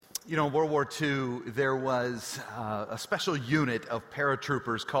You know, in World War II, there was a special unit of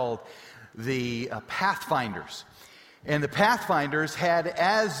paratroopers called the Pathfinders. And the Pathfinders had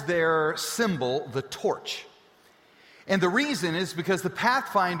as their symbol the torch. And the reason is because the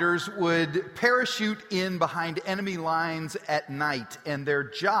Pathfinders would parachute in behind enemy lines at night, and their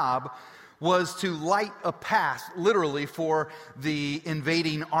job was to light a path, literally, for the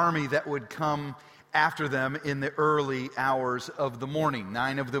invading army that would come after them in the early hours of the morning.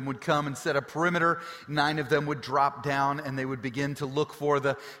 9 of them would come and set a perimeter. 9 of them would drop down, and they would begin to look for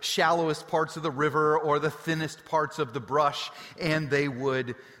the shallowest parts of the river or the thinnest parts of the brush, and they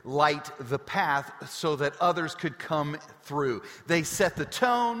would light the path so that others could come through. They set the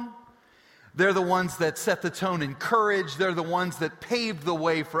tone. They're the ones that set the tone in courage. They're the ones that paved the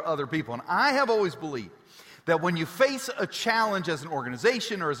way for other people. And I have always believed that when you face a challenge as an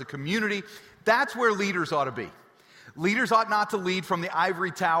organization or as a community, that's where leaders ought to be. Leaders ought not to lead from the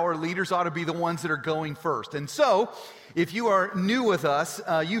ivory tower. Leaders ought to be the ones that are going first. And so, if you are new with us,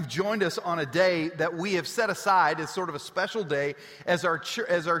 you've joined us on a day that we have set aside as sort of a special day as our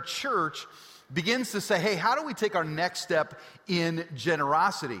church begins to say, hey, how do we take our next step in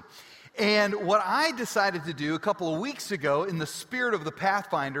generosity? And what I decided to do a couple of weeks ago in the spirit of the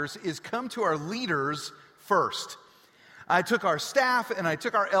Pathfinders is come to our leaders first. I took our staff and I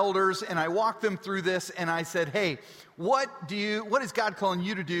took our elders and I walked them through this and I said, hey, what is God calling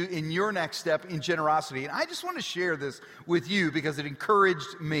you to do in your next step in generosity? And I just want to share this with you because it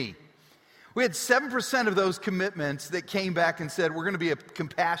encouraged me. We had 7% of those commitments that came back and said, we're going to be a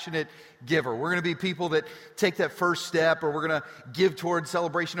compassionate giver. We're going to be people that take that first step, or we're going to give towards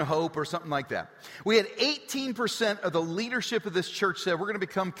Celebration of Hope or something like that. We had 18% of the leadership of this church said we're going to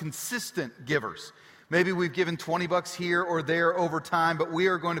become consistent givers. Maybe we've given $20 here or there over time, but we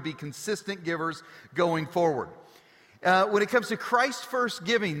are going to be consistent givers going forward. When it comes to Christ first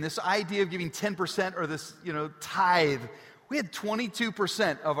giving, this idea of giving 10% or this, tithe, we had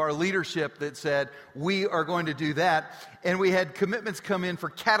 22% of our leadership that said we are going to do that. And we had commitments come in for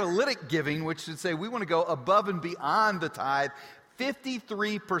catalytic giving, which should say we want to go above and beyond the tithe.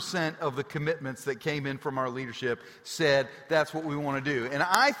 53% of the commitments that came in from our leadership said that's what we want to do. And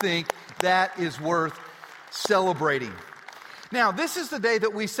I think that is worth celebrating. Now, this is the day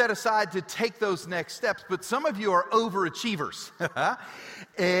that we set aside to take those next steps, but some of you are overachievers.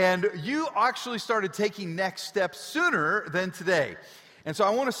 And you actually started taking next steps sooner than today. And so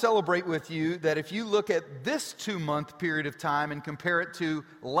I want to celebrate with you that if you look at this 2-month period of time and compare it to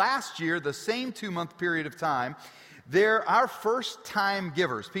last year, the same 2-month period of time, our first-time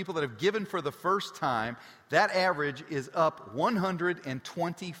givers, people that have given for the first time, that average is up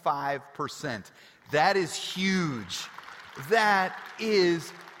 125%. That is huge. That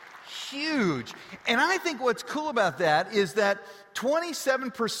is huge. And I think what's cool about that is that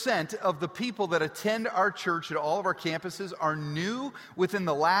 27% of the people that attend our church at all of our campuses are new within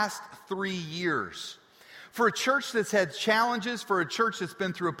the last 3 years. For a church that's had challenges, for a church that's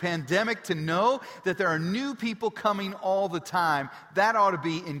been through a pandemic, to know that there are new people coming all the time, that ought to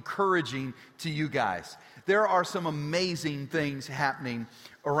be encouraging to you guys. There are some amazing things happening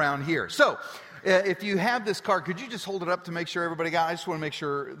around here. So, if you have this card, could you just hold it up to make sure everybody got it? I just want to make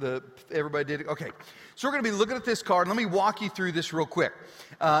sure everybody did it. Okay, so we're going to be looking at this card. Let me walk you through this real quick.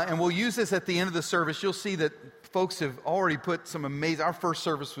 And we'll use this at the end of the service. You'll see that folks have already put some amazing, our first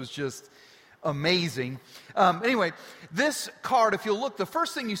service was just amazing. Anyway, this card, if you'll look, the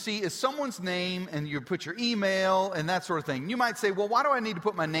first thing you see is someone's name, and you put your email and that sort of thing. You might say, well, why do I need to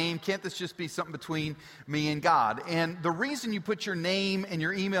put my name? Can't this just be something between me and God? And the reason you put your name and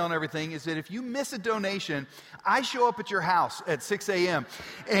your email and everything is that if you miss a donation, I show up at your house at 6 a.m.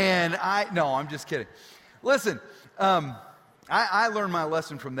 And I'm just kidding. Listen, I learned my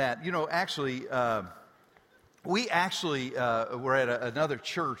lesson from that. We actually were at another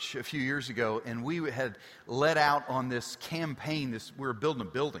church a few years ago, and we had let out on this campaign. We were building a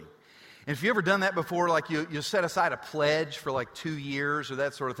building. And if you've ever done that before, like you set aside a pledge for like 2 years or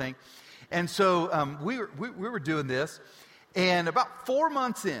that sort of thing. And so we were doing this, and about 4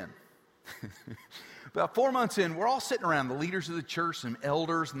 months in, we're all sitting around, the leaders of the church, some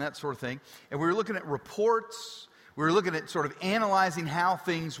elders and that sort of thing, and we were looking at reports. We were looking at sort of analyzing how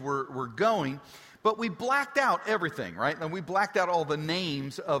things were going. But we blacked out everything, right? And we blacked out all the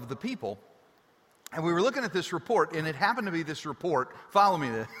names of the people. And we were looking at this report, and it happened to be this report, follow me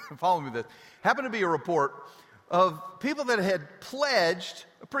this, happened to be a report of people that had pledged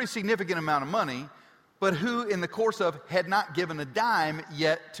a pretty significant amount of money, but who in the course of had not given a dime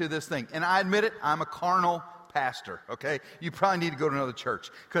yet to this thing. And I admit it, I'm a carnal pastor, okay? You probably need to go to another church,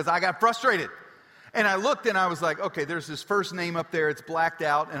 because I got frustrated. And I looked and I was like, okay, there's this first name up there. It's blacked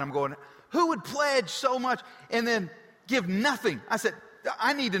out. And I'm going, who would pledge so much and then give nothing? I said,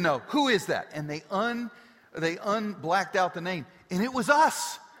 I need to know, who is that? And they unblacked out the name. And it was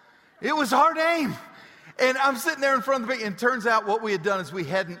us. It was our name. And I'm sitting there in front of the page, and it turns out what we had done is we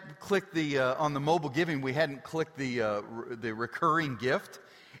hadn't clicked on the mobile giving, we hadn't clicked the recurring gift.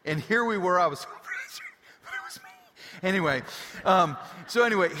 And here we were, I was but it was me.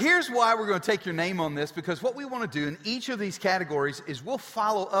 Anyway, here's why we're going to take your name on this, because what we want to do in each of these categories is we'll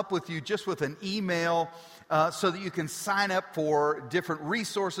follow up with you just with an email so that you can sign up for different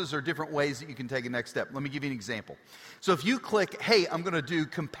resources or different ways that you can take a next step. Let me give you an example. So if you click, hey, I'm going to do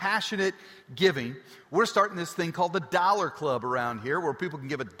compassionate giving, we're starting this thing called the Dollar Club around here, where people can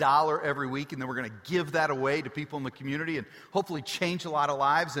give $1 every week, and then we're going to give that away to people in the community and hopefully change a lot of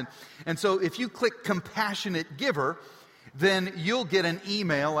lives. And so if you click compassionate giver, then you'll get an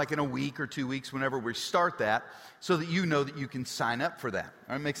email like in a week or 2 weeks whenever we start that, so that you know that you can sign up for that.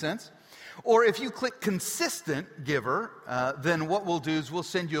 All right, make sense? Or if you click consistent giver, then what we'll do is we'll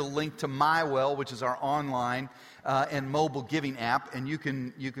send you a link to MyWell, which is our online and mobile giving app, and you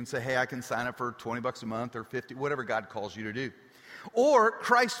can say, hey, I can sign up for $20 a month or $50, whatever God calls you to do. Or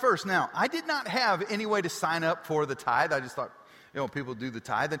Christ First. Now, I did not have any way to sign up for the tithe. I just thought, people do the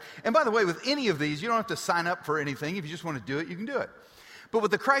tithe. And by the way, with any of these, you don't have to sign up for anything. If you just want to do it, you can do it. But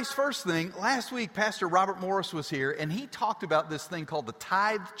with the Christ First thing, last week, Pastor Robert Morris was here, and he talked about this thing called the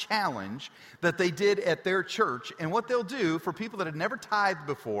Tithe Challenge that they did at their church. And what they'll do for people that had never tithed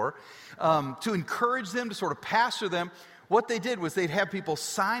before, to encourage them, to sort of pastor them, what they did was they'd have people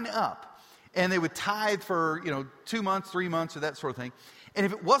sign up, and they would tithe for, 2 months, 3 months, or that sort of thing. And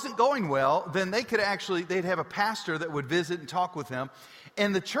if it wasn't going well, then they'd have a pastor that would visit and talk with them.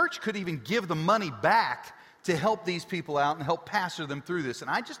 And the church could even give the money back to help these people out and help pastor them through this. And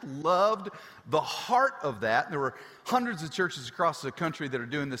I just loved the heart of that. There were hundreds of churches across the country that are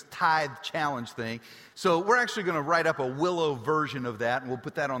doing this tithe challenge thing. So we're actually going to write up a Willow version of that, and we'll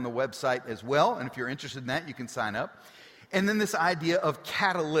put that on the website as well. And if you're interested in that, you can sign up. And then this idea of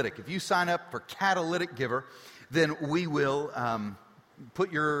catalytic. If you sign up for catalytic giver, then we will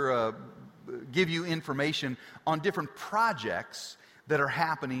give you information on different projects that are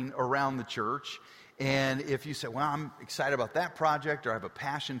happening around the church. And if you say, well, I'm excited about that project, or I have a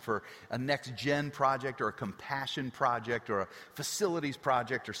passion for a next-gen project, or a compassion project, or a facilities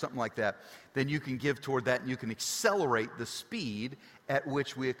project, or something like that, then you can give toward that, and you can accelerate the speed at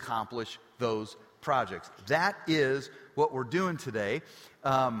which we accomplish those projects. That is what we're doing today.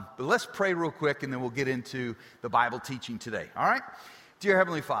 But let's pray real quick, and then we'll get into the Bible teaching today. All right? Dear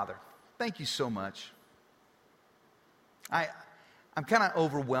Heavenly Father, thank you so much. I'm kind of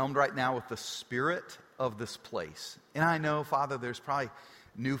overwhelmed right now with the spirit of this place. And I know, Father, there's probably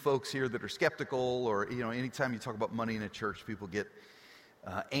new folks here that are skeptical, or, anytime you talk about money in a church, people get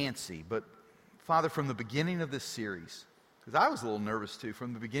antsy. But, Father, from the beginning of this series, because I was a little nervous too,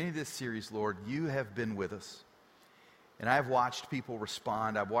 from the beginning of this series, Lord, you have been with us. And I've watched people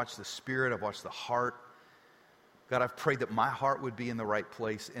respond. I've watched the spirit. I've watched the heart. God, I've prayed that my heart would be in the right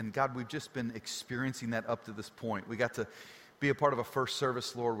place. And God, we've just been experiencing that up to this point. We got to be a part of a first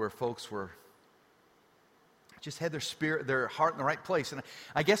service, Lord, where folks just had their spirit, their heart in the right place. And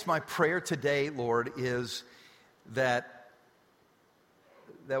I guess my prayer today, Lord, is that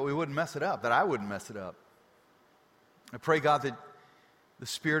we wouldn't mess it up, that I wouldn't mess it up. I pray, God, that the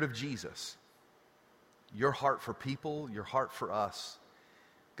Spirit of Jesus, your heart for people, your heart for us,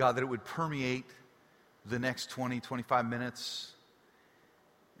 God, that it would permeate the next 20, 25 minutes.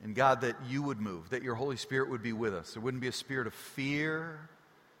 And God, that you would move, that your Holy Spirit would be with us. There wouldn't be a spirit of fear,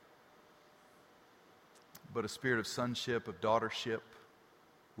 but a spirit of sonship, of daughtership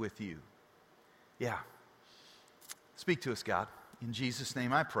with you. Yeah. Speak to us, God. In Jesus'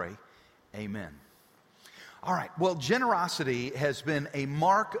 name I pray. Amen. All right. Well, generosity has been a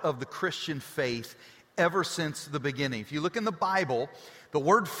mark of the Christian faith ever since the beginning. If you look in the Bible, the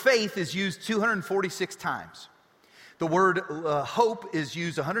word faith is used 246 times. The word hope is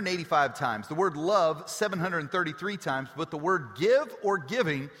used 185 times. The word love, 733 times. But the word give or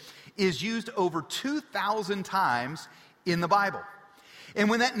giving is used over 2,000 times in the Bible. And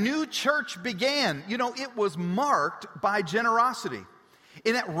when that new church began, it was marked by generosity.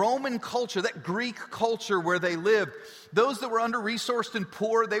 In that Roman culture, that Greek culture where they lived, those that were under-resourced and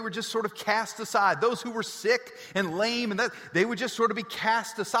poor, they were just sort of cast aside. Those who were sick and lame, they would just sort of be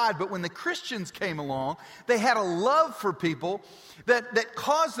cast aside. But when the Christians came along, they had a love for people that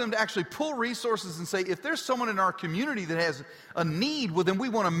caused them to actually pull resources and say, if there's someone in our community that has a need, well, then we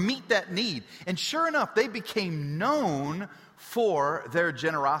want to meet that need. And sure enough, they became known for their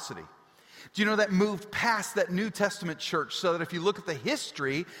generosity. Do you know that moved past that New Testament church, so that if you look at the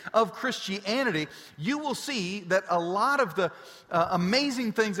history of Christianity, you will see that a lot of the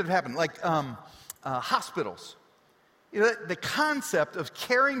amazing things that have happened, like hospitals, the concept of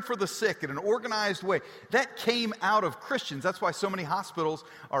caring for the sick in an organized way, that came out of Christians. That's why so many hospitals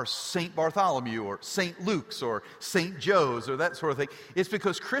are St. Bartholomew or St. Luke's or St. Joe's or that sort of thing. It's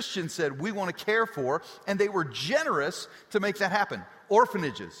because Christians said, we want to care for, and they were generous to make that happen.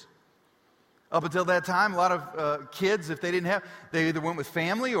 Orphanages. Up until that time, a lot of kids, if they didn't have, they either went with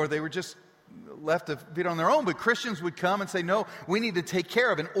family or they were just left to feed on their own. But Christians would come and say, no, we need to take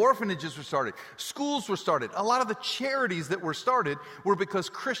care of. And orphanages were started. Schools were started. A lot of the charities that were started were because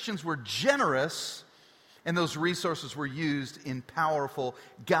Christians were generous, and those resources were used in powerful,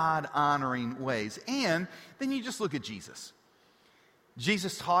 God-honoring ways. And then you just look at Jesus.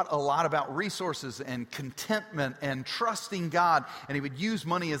 Jesus taught a lot about resources and contentment and trusting God, and he would use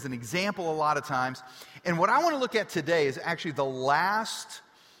money as an example a lot of times. And what I want to look at today is actually the last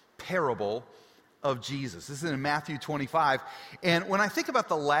parable of Jesus. This is in Matthew 25. And when I think about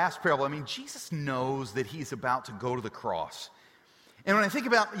the last parable, I mean, Jesus knows that he's about to go to the cross. And when I think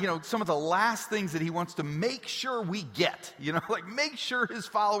about, some of the last things that he wants to make sure we get, like make sure his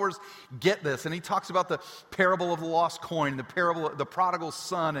followers get this. And he talks about the parable of the lost coin, the parable of the prodigal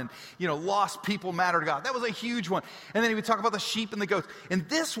son, and, lost people matter to God. That was a huge one. And then he would talk about the sheep and the goats. And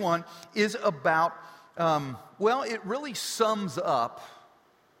this one is about, it really sums up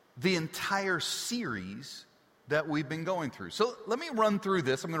the entire series that we've been going through. So let me run through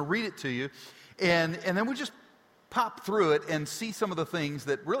this. I'm going to read it to you. And then we'll just pop through it and see some of the things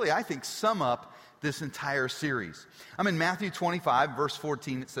that really, I think, sum up this entire series. I'm in Matthew 25, verse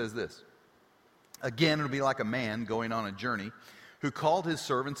 14. It says this. Again, it'll be like a man going on a journey who called his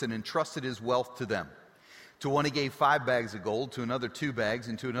servants and entrusted his wealth to them. To one he gave 5 bags of gold, to another 2 bags,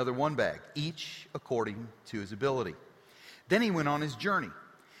 and to another 1 bag, each according to his ability. Then he went on his journey.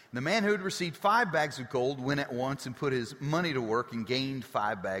 The man who had received 5 bags of gold went at once and put his money to work and gained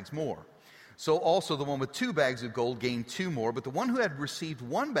 5 bags more. So also the one with 2 bags of gold gained 2 more. But the one who had received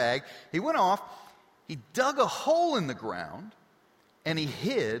 1 bag, he went off, he dug a hole in the ground, and he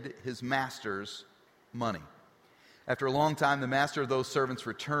hid his master's money. After a long time, the master of those servants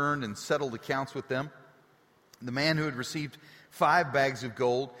returned and settled accounts with them. The man who had received 5 bags of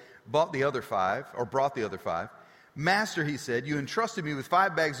gold brought the other 5. Master, he said, you entrusted me with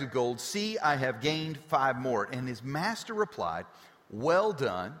 5 bags of gold. See, I have gained 5 more. And his master replied, well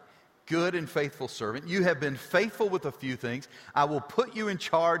done, good and faithful servant. You have been faithful with a few things. I will put you in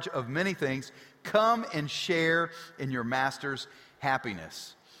charge of many things. Come and share in your master's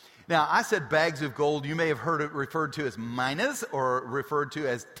happiness. Now, I said bags of gold. You may have heard it referred to as minas or referred to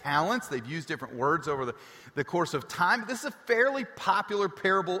as talents. They've used different words over the course of time. This is a fairly popular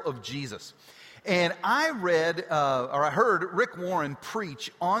parable of Jesus. And I heard Rick Warren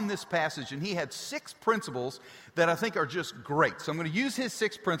preach on this passage, and he had 6 principles that I think are just great. So I'm going to use his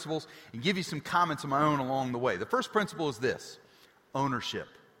 6 principles and give you some comments of my own along the way. The first principle is this: ownership.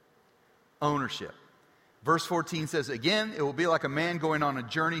 Ownership. Verse 14 says, again, it will be like a man going on a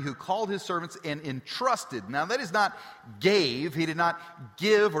journey who called his servants and entrusted. Now, that is not gave. He did not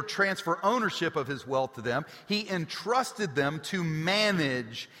give or transfer ownership of his wealth to them. He entrusted them to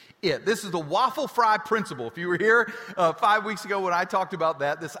manage it. This is the waffle fry principle. If you were here 5 weeks ago when I talked about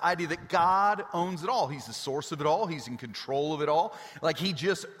that, this idea that God owns it all. He's the source of it all. He's in control of it all. Like he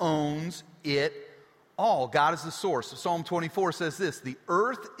just owns it all. God is the source. Psalm 24 says this: the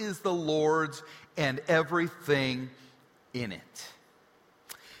earth is the Lord's and everything in it.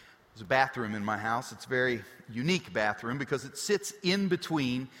 There's a bathroom in my house. It's a very unique bathroom because it sits in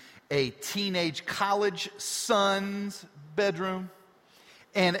between a teenage college son's bedroom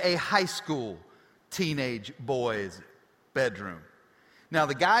and a high school teenage boy's bedroom. Now,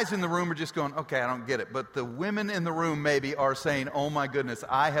 the guys in the room are just going, okay, I don't get it. But the women in the room maybe are saying, oh my goodness,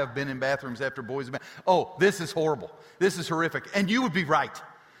 I have been in bathrooms after boys have been. Oh, this is horrible. This is horrific. And you would be right.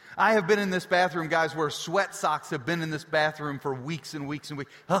 I have been in this bathroom, guys, where sweat socks have been in this bathroom for weeks and weeks and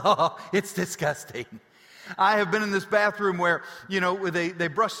weeks. Oh, it's disgusting. I have been in this bathroom where, they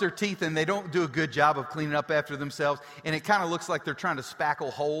brush their teeth and they don't do a good job of cleaning up after themselves. And it kind of looks like they're trying to spackle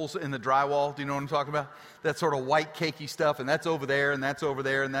holes in the drywall. Do you know what I'm talking about? That sort of white cakey stuff. And that's over there, and that's over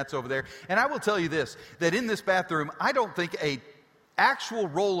there, and that's over there. And I will tell you this, that in this bathroom, I don't think a actual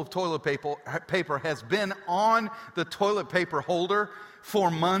roll of toilet paper has been on the toilet paper holder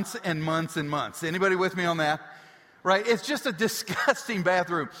for months and months and months. Anybody with me on that? right? It's just a disgusting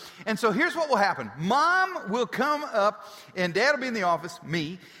bathroom. And so here's what will happen. Mom will come up, and Dad will be in the office,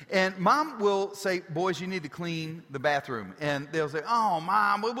 me, and Mom will say, boys, you need to clean the bathroom. And they'll say, oh,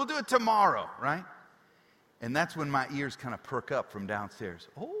 Mom, we'll do it tomorrow, right? And that's when my ears kind of perk up from downstairs.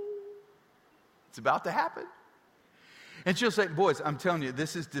 Oh, it's about to happen. And she'll say, boys, I'm telling you,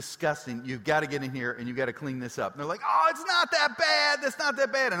 this is disgusting. You've got to get in here and you've got to clean this up. And they're like, oh, it's not that bad. That's not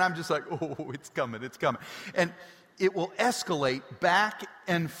that bad. And I'm just like, oh, it's coming. It's coming. And it will escalate back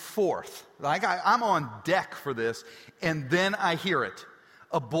and forth. Like I'm on deck for this. And then I hear it.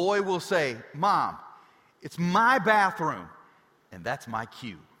 A boy will say, Mom, it's my bathroom. And that's my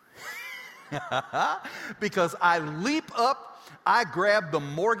cue. Because I leap up, I grab the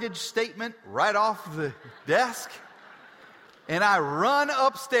mortgage statement right off the desk. And I run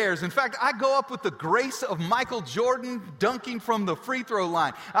upstairs. In fact, I go up with the grace of Michael Jordan dunking from the free throw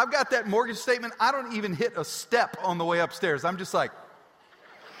line. I've got that mortgage statement. I don't even hit a step on the way upstairs. I'm just like,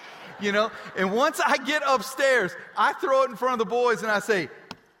 And once I get upstairs, I throw it in front of the boys and I say,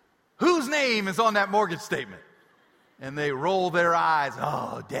 whose name is on that mortgage statement? And they roll their eyes.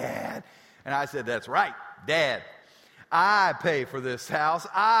 Oh, Dad. And I said, that's right, Dad. I pay for this house.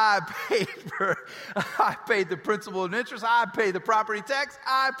 I paid the principal and interest. I pay the property tax.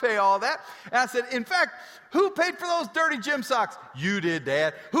 I pay all that. And I said, in fact, who paid for those dirty gym socks? You did,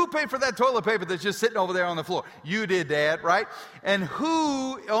 Dad. Who paid for that toilet paper that's just sitting over there on the floor? You did, Dad, right? And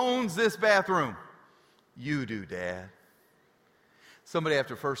who owns this bathroom? You do, Dad. Somebody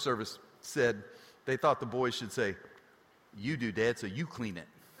after first service said they thought the boys should say, you do, Dad, so you clean it.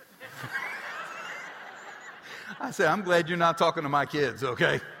 I said, I'm glad you're not talking to my kids,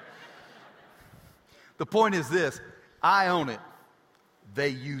 okay? The point is this, I own it. They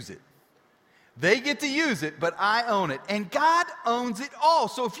use it. They get to use it, but I own it. And God owns it all.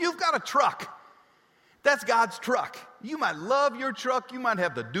 So if you've got a truck, that's God's truck. You might love your truck. You might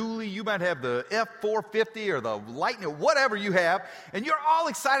have the dually. You might have the F450 or the Lightning, whatever you have. And you're all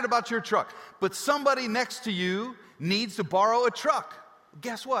excited about your truck. But somebody next to you needs to borrow a truck.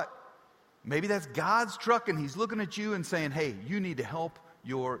 Guess what? Maybe that's God's truck and he's looking at you and saying, hey, you need to help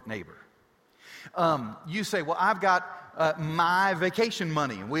your neighbor. You say, well, I've got my vacation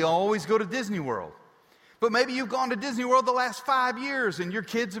money. We always go to Disney World. But maybe you've gone to Disney World the last 5 years and your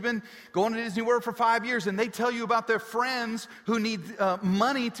kids have been going to Disney World for 5 years and they tell you about their friends who need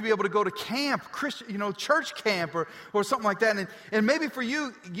money to be able to go to camp, church camp or something like that. And maybe for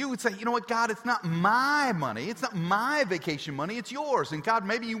you, you would say, you know what, God, it's not my money. It's not my vacation money. It's yours. And God,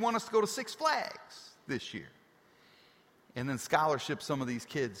 maybe you want us to go to Six Flags this year. And then scholarship some of these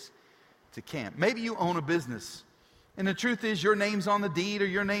kids to camp. Maybe you own a business. And the truth is your name's on the deed or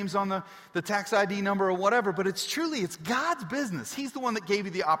your name's on the tax ID number or whatever, but it's God's business. He's the one that gave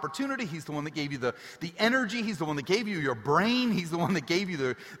you the opportunity. He's the one that gave you the energy. He's the one that gave you your brain. He's the one that gave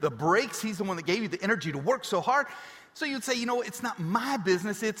you the brakes. He's the one that gave you the energy to work so hard. So you'd say, it's not my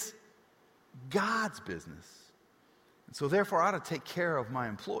business, it's God's business. And so therefore I ought to take care of my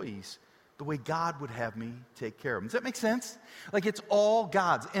employees the way God would have me take care of them. Does that make sense? Like it's all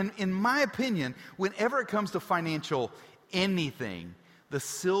God's. And in my opinion, whenever it comes to financial anything, the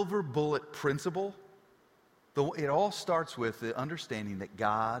silver bullet principle, it all starts with the understanding that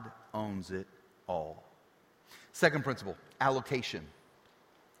God owns it all. Second principle, allocation.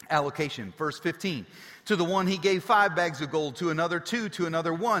 Allocation, verse 15. To the one he gave 5 bags of gold, to another 2, to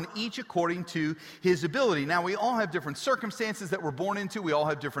another 1, each according to his ability. Now, we all have different circumstances that we're born into. We all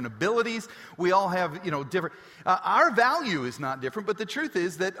have different abilities. We all have, different... our value is not different, but the truth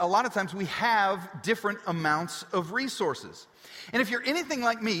is that a lot of times we have different amounts of resources. And if you're anything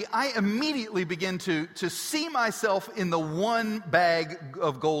like me, I immediately begin to see myself in the 1 bag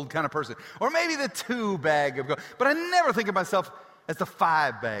of gold kind of person, or maybe the 2 bag of gold. But I never think of myself as the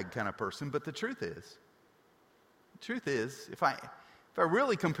 5 bag kind of person. But the truth is, if I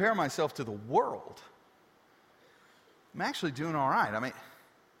really compare myself to the world, I'm actually doing all right. I mean,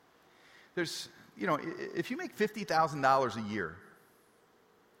 there's, if you make $50,000 a year,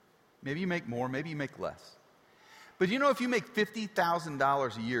 maybe you make more, maybe you make less. But if you make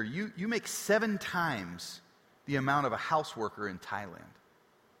 $50,000 a year, you make 7 times the amount of a house worker in Thailand.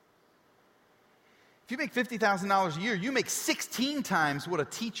 If you make $50,000 a year, you make 16 times what a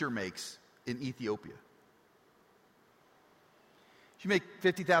teacher makes in Ethiopia. If you make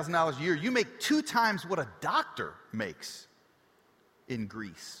 $50,000 a year, you make 2 times what a doctor makes in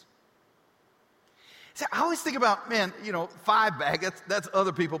Greece. See, I always think about, man, 5 bag, that's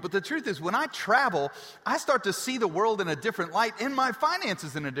other people. But the truth is, when I travel, I start to see the world in a different light and my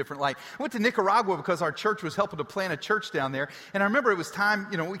finances in a different light. I went to Nicaragua because our church was helping to plant a church down there. And I remember it was time,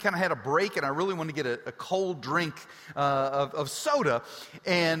 we kind of had a break, and I really wanted to get a cold drink of soda.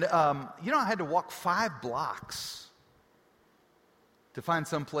 And, I had to walk 5 blocks to find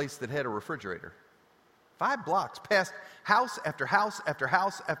some place that had a refrigerator. 5 blocks, past house after house after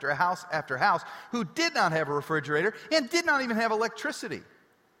house after house after house who did not have a refrigerator and did not even have electricity.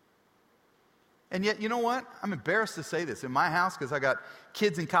 And yet, you know what? I'm embarrassed to say this. In my house, because I got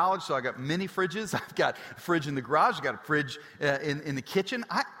kids in college, so I got mini fridges. I've got a fridge in the garage. I've got a fridge in the kitchen.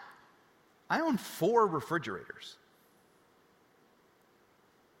 I own 4 refrigerators.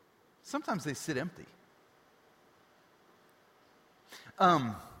 Sometimes they sit empty.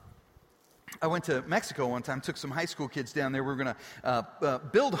 I went to Mexico one time, took some high school kids down there. We were going to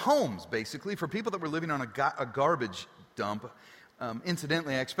build homes, basically, for people that were living on a garbage dump.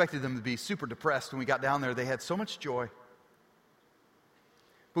 Incidentally, I expected them to be super depressed. When we got down there, they had so much joy.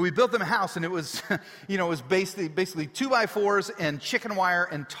 But we built them a house, and it was, it was basically 2x4s and chicken wire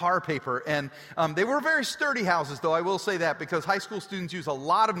and tar paper. And they were very sturdy houses, though, I will say that, because high school students use a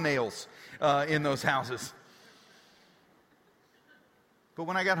lot of nails in those houses. But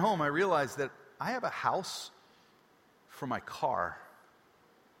when I got home, I realized that I have a house for my car.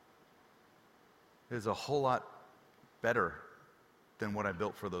 It is a whole lot better than what I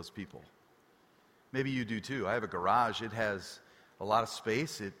built for those people. Maybe you do too. I have a garage. It has a lot of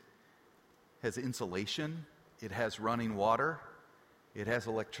space. It has insulation. It has running water. It has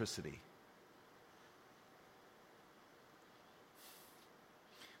electricity.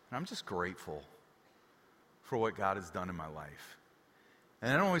 And I'm just grateful for what God has done in my life.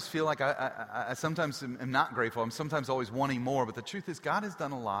 And I don't always feel like I sometimes am not grateful. I'm sometimes always wanting more. But the truth is, God has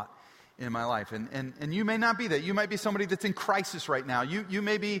done a lot in my life. And you may not be that. You might be somebody that's in crisis right now. You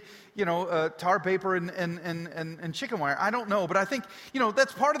may be, tar paper and chicken wire. I don't know. But I think,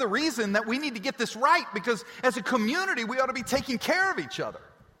 that's part of the reason that we need to get this right. Because as a community, we ought to be taking care of each other.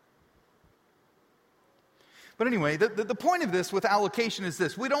 But anyway, the point of this with allocation is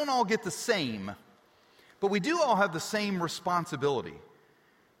this. We don't all get the same. But we do all have the same responsibility.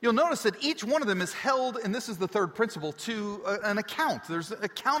 You'll notice that each one of them is held, and this is the third principle, to an account. There's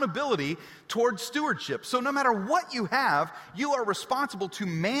accountability towards stewardship. So no matter what you have, you are responsible to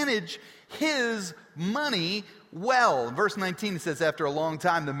manage his money well. In verse 19, it says, after a long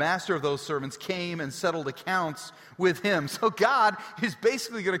time, the master of those servants came and settled accounts with him. So God is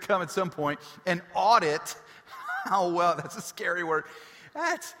basically going to come at some point and audit how well, that's a scary word.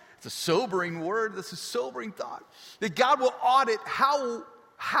 It's a sobering word. That's a sobering thought. That God will audit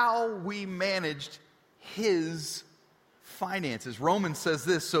how we managed his finances. Romans says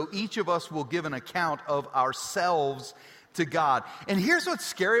this, so each of us will give an account of ourselves to God. And here's what's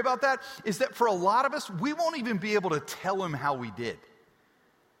scary about that, is that for a lot of us, we won't even be able to tell him how we did.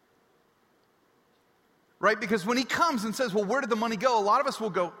 Right? Because when he comes and says, well, where did the money go? A lot of us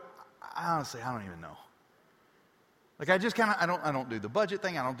will go, honestly, I don't even know. Like I just I don't do the budget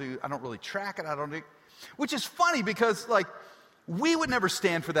thing. I don't really track it. Which is funny because we would never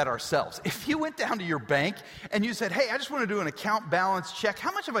stand for that ourselves. If you went down to your bank and you said, hey, I just want to do an account balance check.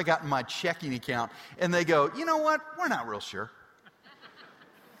 How much have I got in my checking account? And they go, you know what? We're not real sure.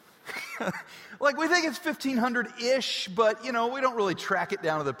 We think it's $1,500-ish, but, we don't really track it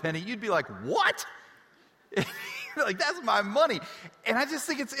down to the penny. You'd be like, what? That's my money. And I just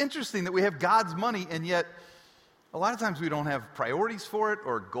think it's interesting that we have God's money, and yet a lot of times we don't have priorities for it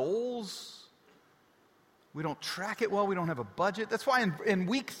or goals. We don't track it well. We don't have a budget. That's why in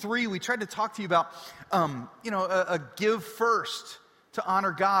week 3, we tried to talk to you about, a give first to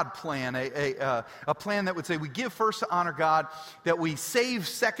honor God plan, a plan that would say we give first to honor God, that we save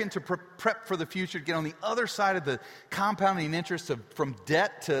second to prep for the future, to get on the other side of the compounding interest from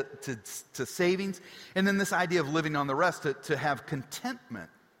debt to savings, and then this idea of living on the rest to have contentment.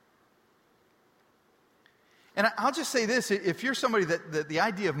 And I'll just say this, if you're somebody that the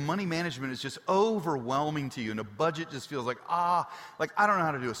idea of money management is just overwhelming to you and a budget just feels I don't know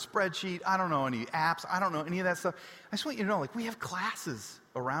how to do a spreadsheet, I don't know any apps, I don't know any of that stuff. I just want you to know, we have classes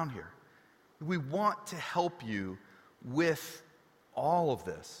around here. We want to help you with all of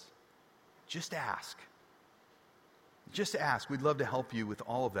this. Just ask. Just ask. We'd love to help you with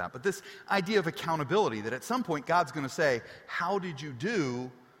all of that. But this idea of accountability, that at some point God's going to say, how did you do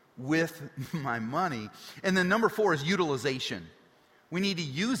with my money? And then number 4 is utilization. We need to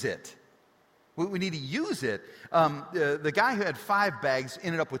use it. We need to use it. The guy who had 5 bags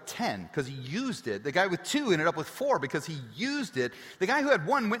ended up with 10 because he used it. The guy with 2 ended up with 4 because he used it. The guy who had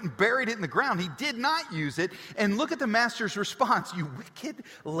 1 went and buried it in the ground. He did not use it. And look at the master's response. You wicked,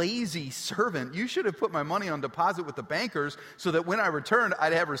 lazy servant. You should have put my money on deposit with the bankers so that when I returned,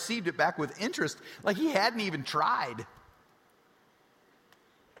 I'd have received it back with interest. Like he hadn't even tried.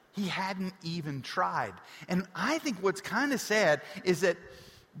 He hadn't even tried. And I think what's kind of sad is that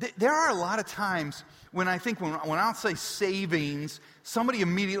there are a lot of times when I think when I'll say savings, somebody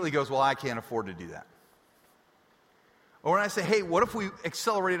immediately goes, well, I can't afford to do that. Or when I say, hey, what if we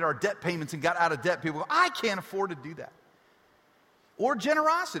accelerated our debt payments and got out of debt? People go, I can't afford to do that. Or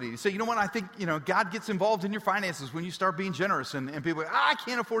generosity. So, you know what, I think, God gets involved in your finances when you start being generous. And people go, I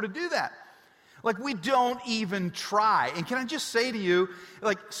can't afford to do that. Like, we don't even try. And can I just say to you,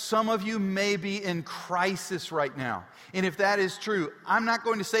 like, some of you may be in crisis right now. And if that is true, I'm not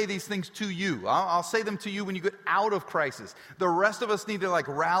going to say these things to you. I'll say them to you when you get out of crisis. The rest of us need to,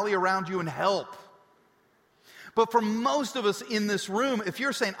 rally around you and help. But for most of us in this room, if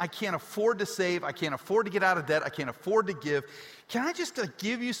you're saying, I can't afford to save, I can't afford to get out of debt, I can't afford to give, can I just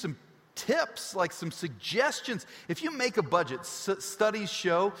give you some tips, like some suggestions? If you make a budget, studies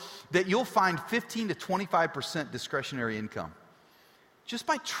show that you'll find 15 to 25% discretionary income just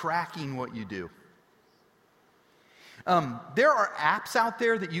by tracking what you do. There are apps out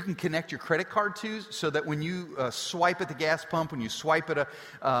there that you can connect your credit card to so that when you swipe at the gas pump, when you swipe at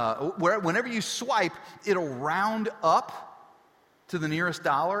whenever you swipe, it'll round up to the nearest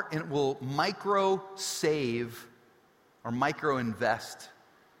dollar and it will micro save or micro invest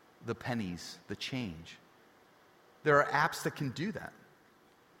the pennies, the change. There are apps that can do that.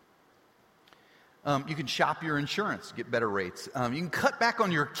 You can shop your insurance, get better rates. You can cut back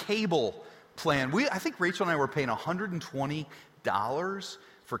on your cable plan. I think Rachel and I were paying $120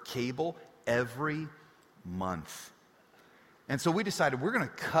 for cable every month. And so we decided we're going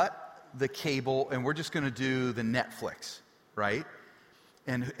to cut the cable and we're just going to do the Netflix, right?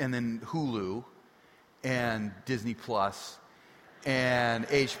 And then Hulu and Disney Plus and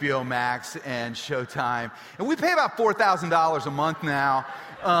HBO Max and Showtime. And we pay about $4,000 a month now.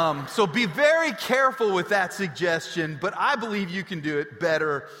 So be very careful with that suggestion, but I believe you can do it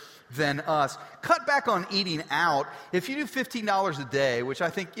better than us. Cut back on eating out. If you do $15 a day, which I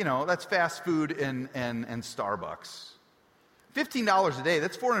think, that's fast food and Starbucks. $15 a day,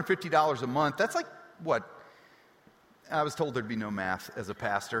 that's $450 a month. That's like, what? I was told there'd be no math as a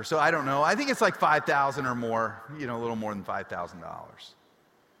pastor, so I don't know. I think it's like $5,000 or more, a little more than $5,000.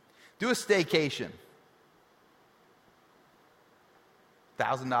 Do a staycation.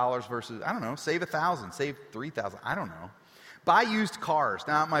 $1,000 versus, I don't know, save $1,000, save $3,000, I don't know. Buy used cars.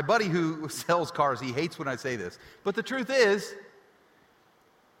 Now, my buddy who sells cars, he hates when I say this, but the truth is,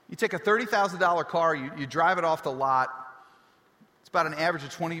 you take a $30,000 car, you drive it off the lot, it's about an average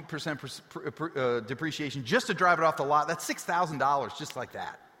of 20% depreciation just to drive it off the lot. That's $6,000 just like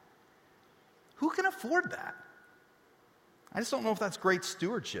that. Who can afford that? I just don't know if that's great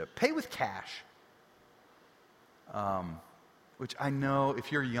stewardship. Pay with cash. Which I know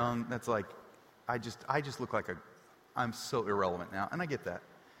if you're young, that's like, I just look like I'm so irrelevant now, and I get that.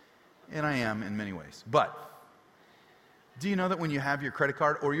 And I am in many ways. But do you know that when you have your credit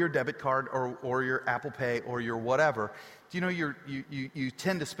card or your debit card or your Apple Pay or your whatever, do you know you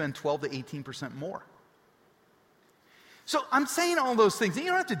tend to spend 12 to 18% more? So I'm saying all those things. And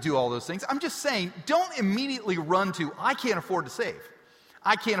you don't have to do all those things. I'm just saying, don't immediately run to, I can't afford to save.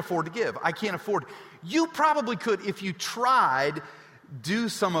 I can't afford to give. I can't afford. You probably could, if you tried, do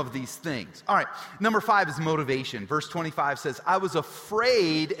some of these things. All right, number 5 is motivation. Verse 25 says, I was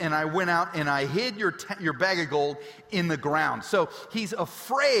afraid and I went out and I hid your bag of gold in the ground. So he's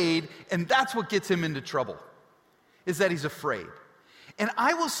afraid, and that's what gets him into trouble, is that he's afraid. And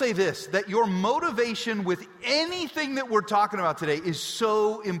I will say this, that your motivation with anything that we're talking about today is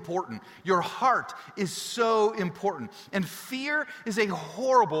so important. Your heart is so important. And fear is a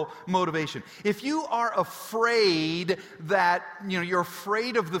horrible motivation. If you are afraid that, you're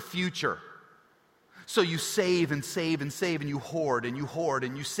afraid of the future, so you save and save and save and you hoard and you hoard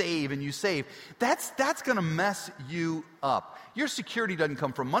and you save, that's going to mess you up. Your security doesn't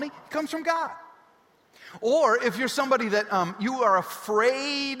come from money, it comes from God. Or if you're somebody that you are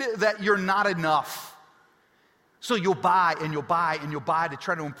afraid that you're not enough, so you'll buy and you'll buy and you'll buy to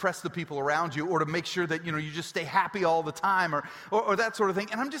try to impress the people around you, or to make sure that you just stay happy all the time, or that sort of thing.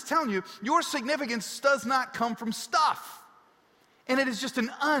 And I'm just telling you, your significance does not come from stuff, and it is just an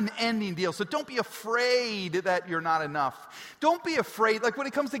unending deal. So don't be afraid that you're not enough. Don't be afraid, like when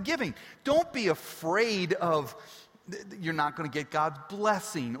it comes to giving, don't be afraid of you're not going to get God's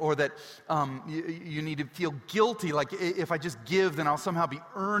blessing, or that you need to feel guilty, like if I just give, then I'll somehow be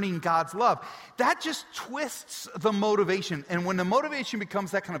earning God's love. That just twists the motivation. And when the motivation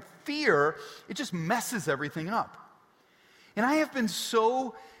becomes that kind of fear, it just messes everything up. And I have been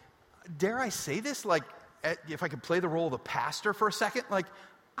so, dare I say this, like if I could play the role of the pastor for a second, like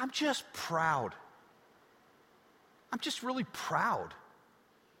I'm just proud. I'm just really proud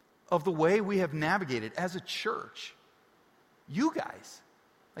of the way we have navigated as a church. You guys,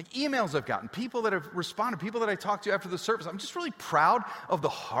 like emails I've gotten, people that have responded, people that I talked to after the service. I'm just really proud of the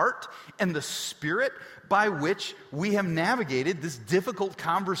heart and the spirit by which we have navigated this difficult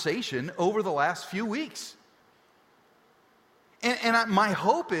conversation over the last few weeks. And my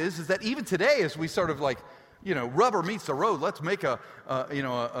hope is that even today, as we sort of like, rubber meets the road, let's make a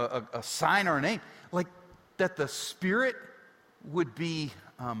sign or a name, like that the spirit would be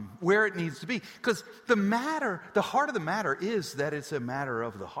where it needs to be. Because the heart of the matter is that it's a matter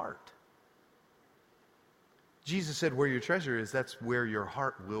of the heart. Jesus said, where your treasure is, that's where your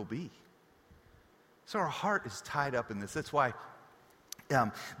heart will be. So our heart is tied up in this. That's why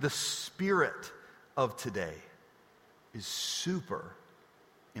the spirit of today is super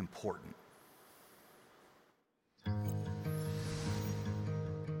important.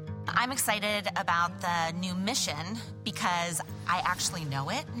 I'm excited about the new mission because I actually know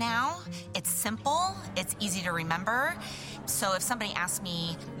it now. It's simple, it's easy to remember. So if somebody asks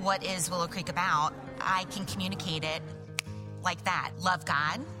me, what is Willow Creek about? I can communicate it like that. Love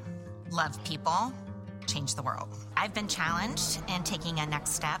God, love people, change the world. I've been challenged in taking a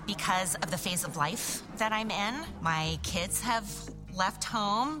next step because of the phase of life that I'm in. My kids have left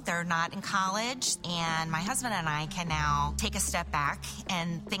home, they're not in college, and my husband and I can now take a step back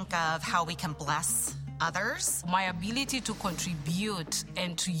and think of how we can bless others. My ability to contribute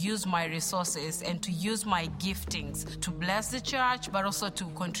and to use my resources and to use my giftings to bless the church, but also to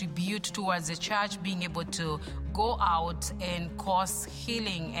contribute towards the church being able to go out and cause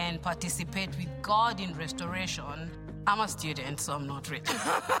healing and participate with God in restoration. I'm a student, so I'm not rich.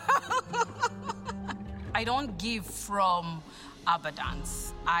 I don't give from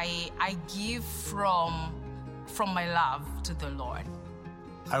abundance. I give from my love to the Lord.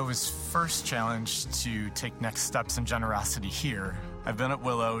 I was first challenged to take next steps in generosity here. I've been at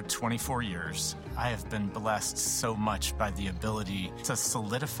Willow 24 years. I have been blessed so much by the ability to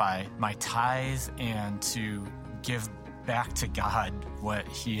solidify my tithe and to give back to God what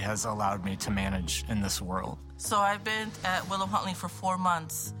He has allowed me to manage in this world. So I've been at Willow Huntley for 4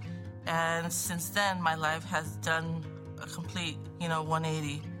 months, and since then my life has done a complete,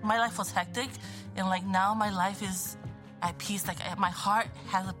 180. My life was hectic, and now my life is at peace. My heart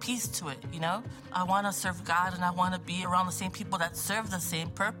has a peace to it, I want to serve God, and I want to be around the same people that serve the same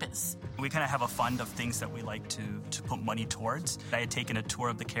purpose. We kind of have a fund of things that we like to put money towards. I had taken a tour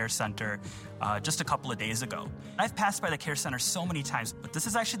of the care center just a couple of days ago. I've passed by the care center so many times, but this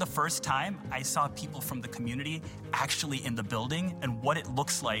is actually the first time I saw people from the community actually in the building and what it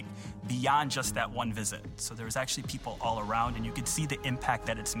looks like beyond just that one visit. So there was actually people all around, and you could see the impact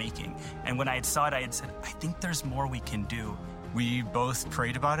that it's making. And when I had saw it, I had said, I think there's more we can do. We both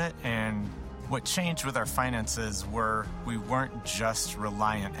prayed about it, and what changed with our finances were we weren't just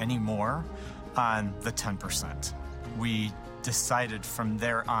reliant anymore on the 10%. We decided from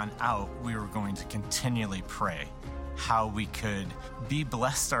there on out we were going to continually pray how we could be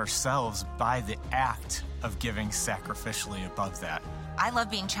blessed ourselves by the act of giving sacrificially above that. I love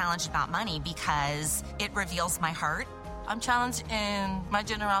being challenged about money because it reveals my heart. I'm challenged in my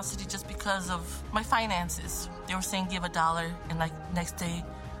generosity just because of my finances. They were saying give $1, and the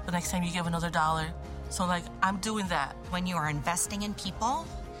next time you give another $1. So I'm doing that. When you are investing in people,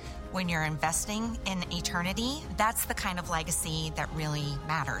 when you're investing in eternity, that's the kind of legacy that really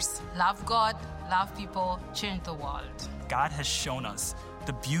matters. Love God, love people, change the world. God has shown us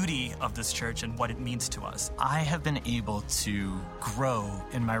the beauty of this church and what it means to us. I have been able to grow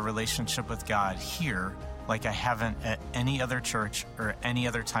in my relationship with God here like I haven't at any other church or any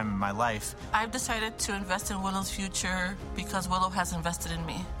other time in my life. I've decided to invest in Willow's future because Willow has invested in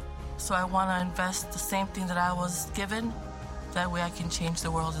me. So I want to invest the same thing that I was given. That way I can change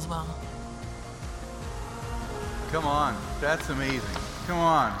the world as well. Come on, that's amazing. Come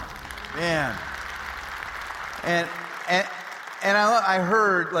on, man. And I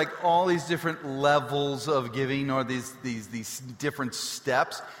heard all these different levels of giving, or these different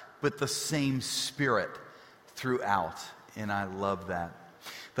steps, but the same spirit throughout, and I love that.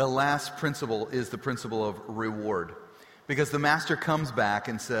 The last principle is the principle of reward, because the master comes back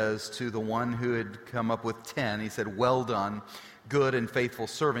and says to the one who had come up with 10, he said, well done, good and faithful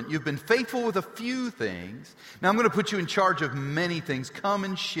servant. You've been faithful with a few things. Now I'm going to put you in charge of many things. Come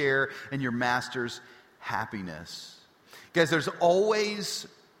and share in your master's happiness. Guys, there's always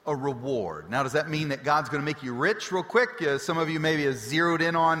a reward. Now, does that mean that God's going to make you rich real quick? Some of you maybe have zeroed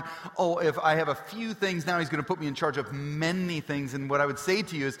in on, if I have a few things, now he's going to put me in charge of many things. And what I would say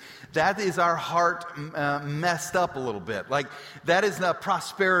to you is that is our heart messed up a little bit. Like, that is the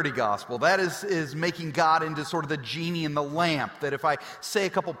prosperity gospel. That is making God into sort of the genie in the lamp, that if I say a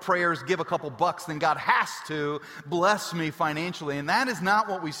couple prayers, give a couple bucks, then God has to bless me financially. And that is not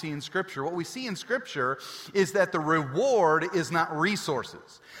what we see in Scripture. What we see in Scripture is that the reward is not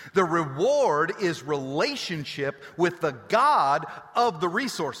resources. The reward is relationship with the God of the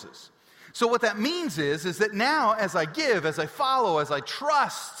resources. So what that means is that now as I give, as I follow, as I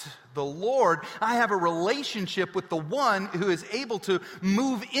trust the Lord, I have a relationship with the one who is able to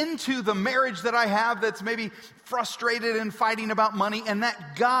move into the marriage that I have that's maybe frustrated and fighting about money. And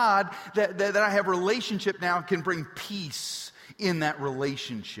that God that I have relationship now can bring peace in that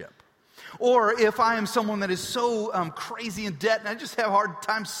relationship. Or if I am someone that is so crazy in debt and I just have a hard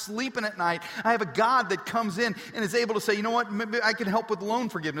time sleeping at night, I have a God that comes in and is able to say, you know what, maybe I can help with loan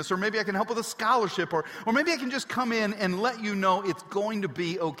forgiveness, or maybe I can help with a scholarship, or maybe I can just come in and let you know it's going to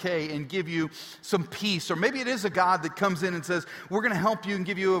be okay and give you some peace. Or maybe it is a God that comes in and says, we're going to help you and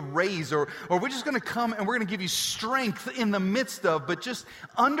give you a raise, or we're just going to come and we're going to give you strength in the midst of, but just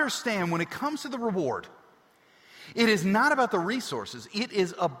understand when it comes to the reward, it is not about the resources. It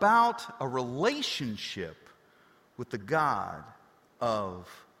is about a relationship with the God of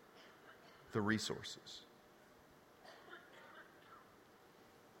the resources.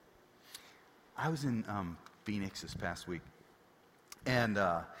 I was in Phoenix this past week, and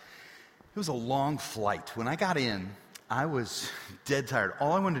it was a long flight. When I got in, I was dead tired.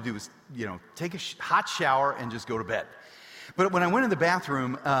 All I wanted to do was, take a hot shower and just go to bed. But when I went in the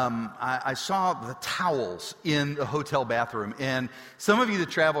bathroom, I saw the towels in the hotel bathroom. And some of you that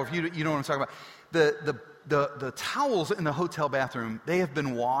travel, if you know what I'm talking about, the towels in the hotel bathroom, they have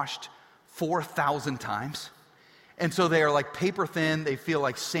been washed 4,000 times. And so they are like paper thin. They feel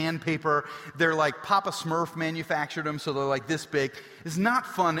like sandpaper. They're like Papa Smurf manufactured them, so they're like this big. It's not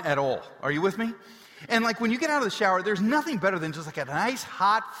fun at all. Are you with me? And like when you get out of the shower, there's nothing better than just like a nice,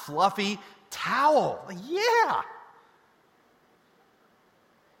 hot, fluffy towel. Like, yeah.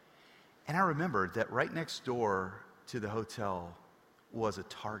 And I remembered that right next door to the hotel was a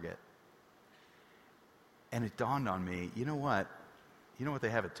Target. And it dawned on me, you know what they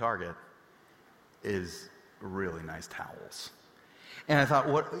have at Target is really nice towels. And I thought,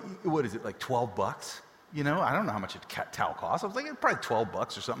 what is it, like $12? I don't know how much a towel costs. I was like, it's probably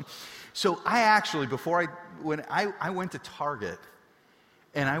 $12 or something. So I actually, when I went to Target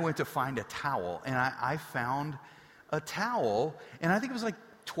and I went to find a towel, and I found a towel, and I think it was like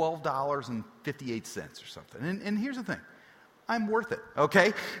 $12.58 or something. And here's the thing. I'm worth it,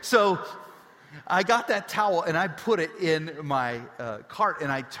 okay? So I got that towel and I put it in my cart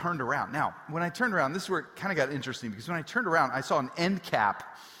and I turned around. Now, when I turned around, this is where it kind of got interesting, because when I turned around, I saw an end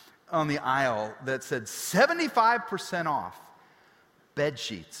cap on the aisle that said 75% off bed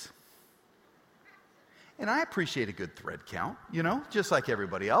sheets. And I appreciate a good thread count, just like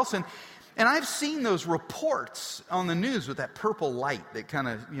everybody else. And I've seen those reports on the news with that purple light that kind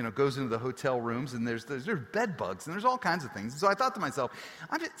of, goes into the hotel rooms, and there's bed bugs, and there's all kinds of things. And so I thought to myself,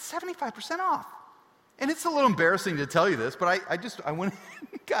 I'm at 75% off. And it's a little embarrassing to tell you this, but I went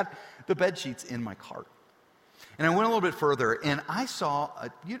and got the bed sheets in my cart. And I went a little bit further, and I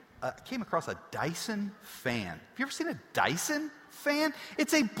came across a Dyson fan. Have you ever seen a Dyson fan?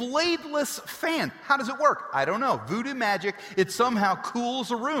 It's a bladeless fan. How does it work? I don't know. Voodoo magic. It somehow cools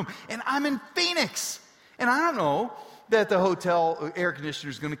a room. And I'm in Phoenix. And I don't know that the hotel air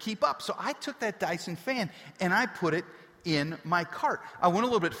conditioner is going to keep up. So I took that Dyson fan and I put it in my cart. I went a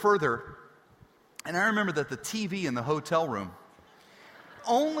little bit further, and I remember that the TV in the hotel room,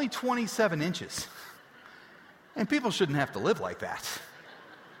 only 27 inches. And people shouldn't have to live like that.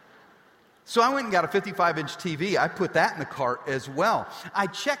 So I went and got a 55-inch TV. I put that in the cart as well. I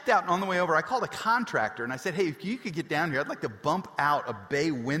checked out, and on the way over, I called a contractor, and I said, hey, if you could get down here, I'd like to bump out a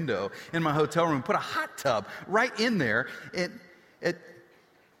bay window in my hotel room, put a hot tub right in there.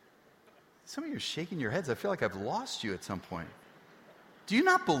 Some of you are shaking your heads. I feel like I've lost you at some point. Do you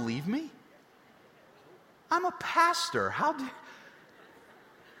not believe me? I'm a pastor. How do...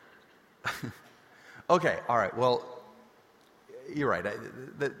 Okay, all right, well, you're right.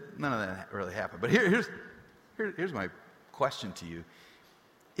 None of that really happened. But here's my question to you.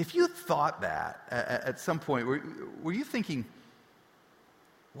 If you thought that at some point, were you thinking,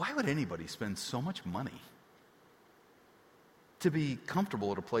 why would anybody spend so much money to be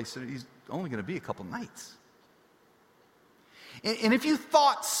comfortable at a place that he's only going to be a couple nights. And if you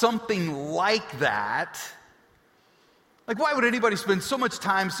thought something like that, like why would anybody spend so much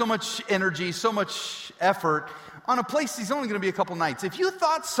time, so much energy, so much effort on a place he's only going to be a couple nights? If you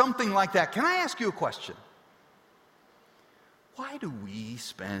thought something like that, can I ask you a question? Why do we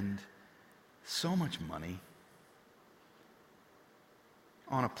spend so much money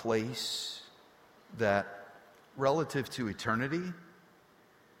on a place that, relative to eternity,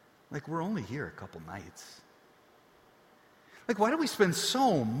 like we're only here a couple nights? Like, why do we spend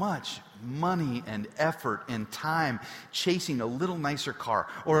so much money and effort and time chasing a little nicer car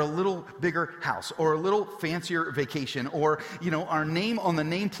or a little bigger house or a little fancier vacation or, our name on the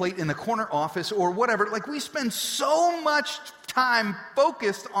nameplate in the corner office or whatever? Like, we spend so much time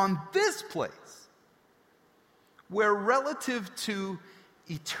focused on this place where, relative to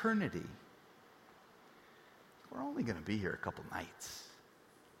eternity, we're only going to be here a couple nights.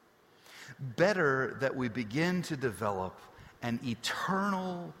 Better that we begin to develop an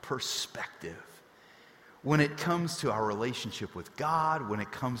eternal perspective when it comes to our relationship with God, when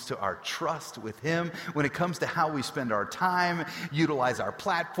it comes to our trust with Him, when it comes to how we spend our time, utilize our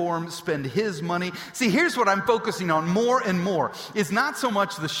platform, spend His money. See, here's what I'm focusing on more and more. It's not so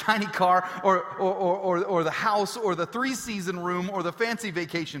much the shiny car or the house or the 3-season room or the fancy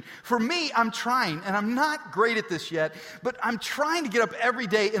vacation. For me, I'm trying, and I'm not great at this yet, but I'm trying to get up every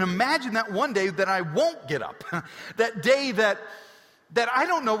day and imagine that one day that I won't get up. That day that I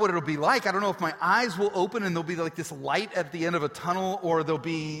don't know what it'll be like. I don't know if my eyes will open and there'll be like this light at the end of a tunnel, or there'll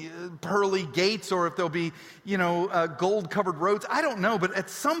be pearly gates, or if there'll be, gold-covered roads. I don't know, but at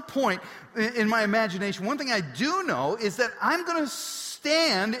some point in my imagination, one thing I do know is that I'm going to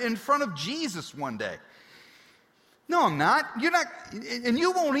stand in front of Jesus one day. No, I'm not. You're not, and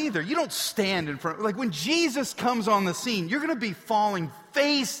you won't either. You don't stand in front. Like when Jesus comes on the scene, you're going to be falling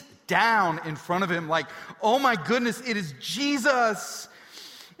face down in front of Him like, oh my goodness, it is Jesus.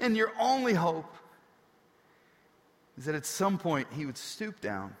 And your only hope is that at some point He would stoop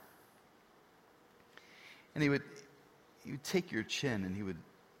down and He would take your chin and He would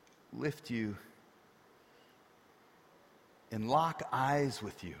lift you and lock eyes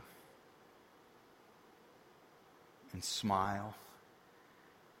with you and smile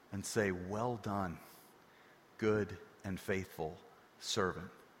and say, well done, good and faithful servant.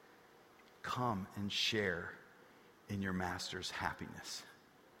 Come and share in your master's happiness.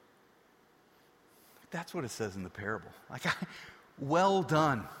 That's what it says in the parable. Like, well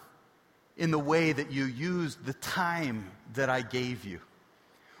done in the way that you used the time that I gave you.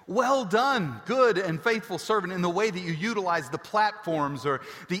 Well done, good and faithful servant, in the way that you utilized the platforms or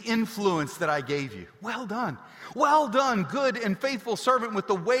the influence that I gave you. Well done. Well done, good and faithful servant, with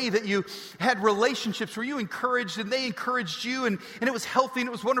the way that you had relationships where you encouraged and they encouraged you, and it was healthy and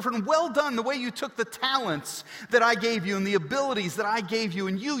it was wonderful. And well done, the way you took the talents that I gave you and the abilities that I gave you,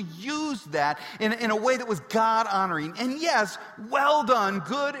 and you used that in a way that was God-honoring. And yes, well done,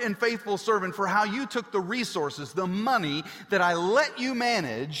 good and faithful servant, for how you took the resources, the money that I let you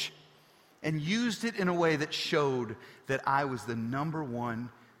manage, and used it in a way that showed that I was the number one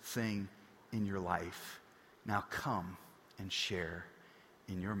thing in your life. Now come and share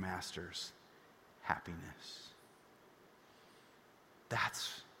in your master's happiness.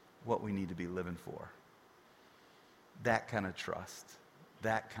 That's what we need to be living for. That kind of trust,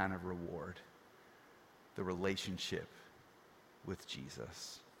 that kind of reward, the relationship with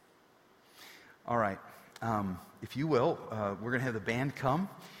Jesus. All right, if you will, we're going to have the band come.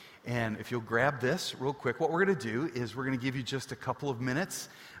 And if you'll grab this real quick, what we're going to do is we're going to give you just a couple of minutes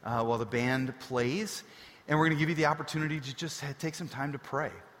while the band plays. And we're going to give you the opportunity to just take some time to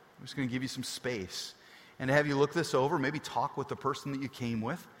pray. We're just going to give you some space and to have you look this over, maybe talk with the person that you came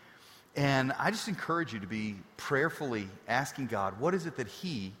with. And I just encourage you to be prayerfully asking God, what is it that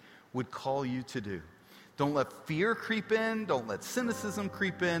He would call you to do? Don't let fear creep in. Don't let cynicism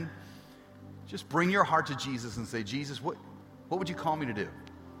creep in. Just bring your heart to Jesus and say, Jesus, what would you call me to do?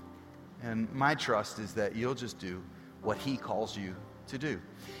 And my trust is that you'll just do what He calls you to do.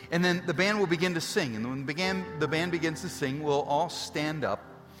 And then the band will begin to sing. And when the band begins to sing, we'll all stand up.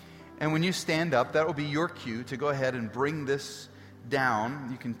 And when you stand up, that will be your cue to go ahead and bring this down.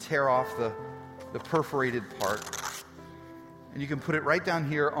 You can tear off the perforated part. And you can put it right down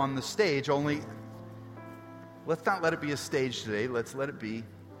here on the stage. Only, let's not let it be a stage today. Let's let it be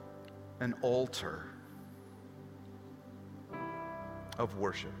an altar of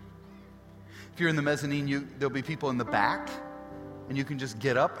worship. If you're in the mezzanine, there'll be people in the back, and you can just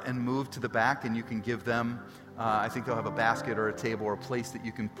get up and move to the back, and you can give them, I think they'll have a basket or a table or a place that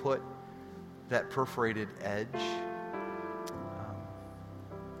you can put that perforated edge.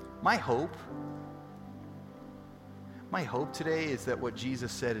 My hope today is that what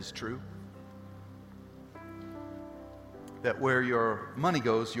Jesus said is true. That where your money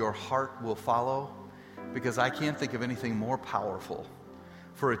goes, your heart will follow. Because I can't think of anything more powerful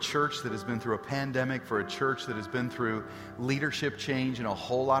for a church that has been through a pandemic, for a church that has been through leadership change and a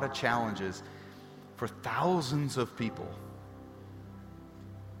whole lot of challenges, for thousands of people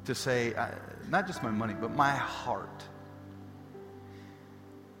to say, not just my money, but my heart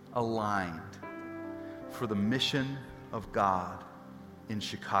aligned for the mission of God in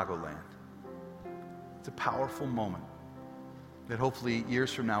Chicagoland. It's a powerful moment that hopefully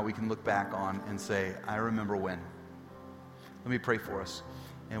years from now we can look back on and say, I remember when. Let me pray for us,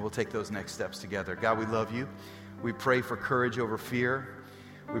 and we'll take those next steps together. God, we love you. We pray for courage over fear.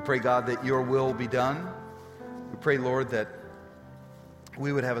 We pray, God, that your will be done. We pray, Lord, that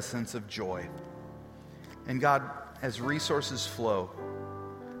we would have a sense of joy. And God, as resources flow,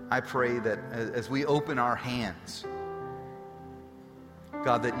 I pray that as we open our hands,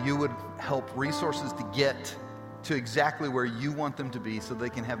 God, that you would help resources to get to exactly where you want them to be so they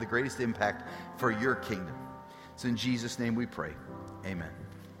can have the greatest impact for your kingdom. It's in Jesus' name we pray. Amen.